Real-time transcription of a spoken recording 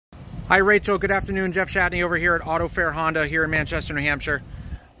Hi Rachel, good afternoon. Jeff Shatney over here at Auto Fair Honda here in Manchester, New Hampshire.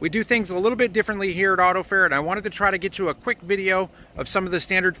 We do things a little bit differently here at Auto Fair, and I wanted to try to get you a quick video of some of the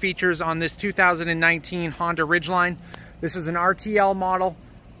standard features on this 2019 Honda Ridgeline. This is an RTL model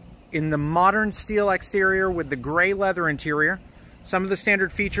in the modern steel exterior with the gray leather interior. Some of the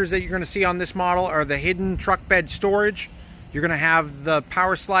standard features that you're going to see on this model are the hidden truck bed storage. You're going to have the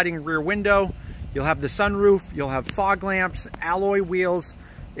power sliding rear window. You'll have the sunroof. You'll have fog lamps, alloy wheels.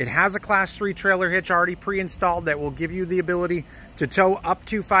 It has a Class 3 trailer hitch already pre-installed that will give you the ability to tow up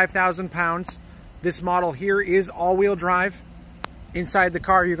to 5,000 pounds. This model here is all-wheel drive. Inside the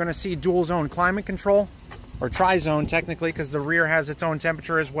car, you're going to see dual-zone climate control, or tri-zone technically, because the rear has its own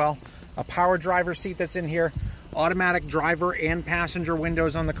temperature as well. A power driver seat that's in here, automatic driver and passenger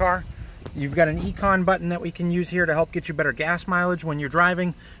windows on the car. You've got an econ button that we can use here to help get you better gas mileage when you're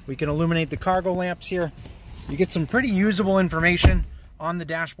driving. We can illuminate the cargo lamps here. You get some pretty usable information on the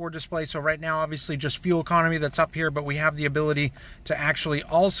dashboard display. So right now, obviously just fuel economy that's up here, but we have the ability to actually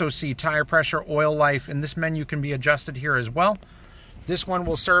also see tire pressure, oil life, and this menu can be adjusted here as well. This one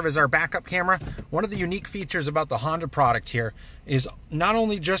will serve as our backup camera. One of the unique features about the Honda product here is not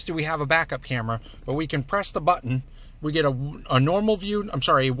only just do we have a backup camera, but we can press the button. We get a normal view,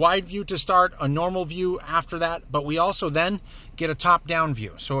 a wide view to start, a normal view after that, but we also then get a top-down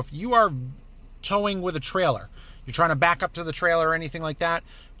view. So if you are towing with a trailer, you're trying to back up to the trailer or anything like that,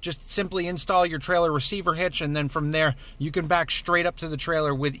 just simply install your trailer receiver hitch, and then from there, you can back straight up to the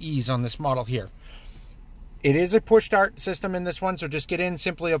trailer with ease on this model here. It is a push start system in this one, so just get in,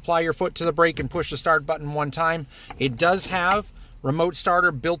 simply apply your foot to the brake and push the start button one time. It does have remote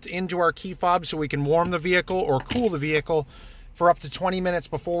starter built into our key fob, so we can warm the vehicle or cool the vehicle for up to 20 minutes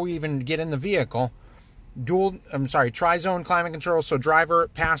before we even get in the vehicle. Tri-zone climate control, so driver,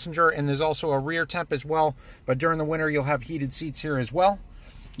 passenger, and there's also a rear temp as well, but during the winter you'll have heated seats here as well.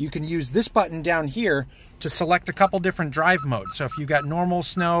 You can use this button down here to select a couple different drive modes. So if you've got normal,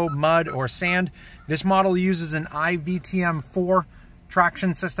 snow, mud, or sand, this model uses an iVTM4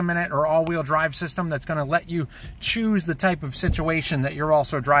 traction system in it, or all-wheel drive system, that's going to let you choose the type of situation that you're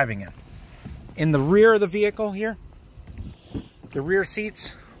also driving in. In the rear of the vehicle here, the rear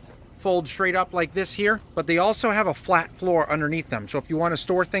seats fold straight up like this here, but they also have a flat floor underneath them. So if you want to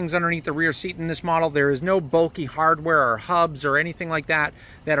store things underneath the rear seat in this model, there is no bulky hardware or hubs or anything like that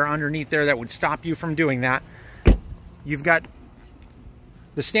that are underneath there that would stop you from doing that. You've got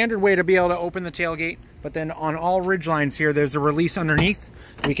the standard way to be able to open the tailgate, but then on all Ridgelines here, there's a release underneath.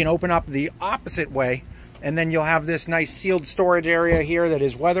 We can open up the opposite way, and then you'll have this nice sealed storage area here that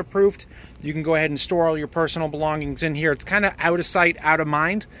is weatherproofed. You can go ahead and store all your personal belongings in here. It's kind of out of sight, out of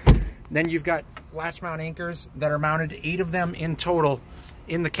mind. Then you've got latch mount anchors that are mounted, 8 of them in total,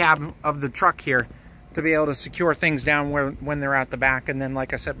 in the cab of the truck here, to be able to secure things down when they're at the back. And then,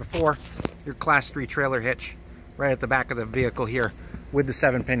 like I said before, your Class 3 trailer hitch right at the back of the vehicle here with the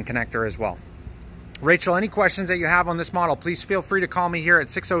 7-pin connector as well. Rachel, any questions that you have on this model, please feel free to call me here at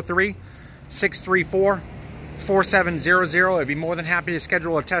 603-634-4700. I'd be more than happy to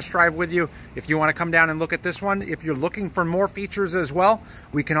schedule a test drive with you if you want to come down and look at this one. If you're looking for more features as well,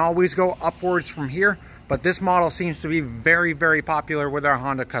 we can always go upwards from here, but this model seems to be very, very popular with our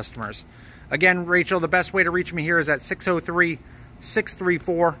Honda customers. Again, Rachel, the best way to reach me here is at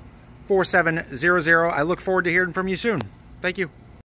 603-634-4700. I look forward to hearing from you soon. Thank you.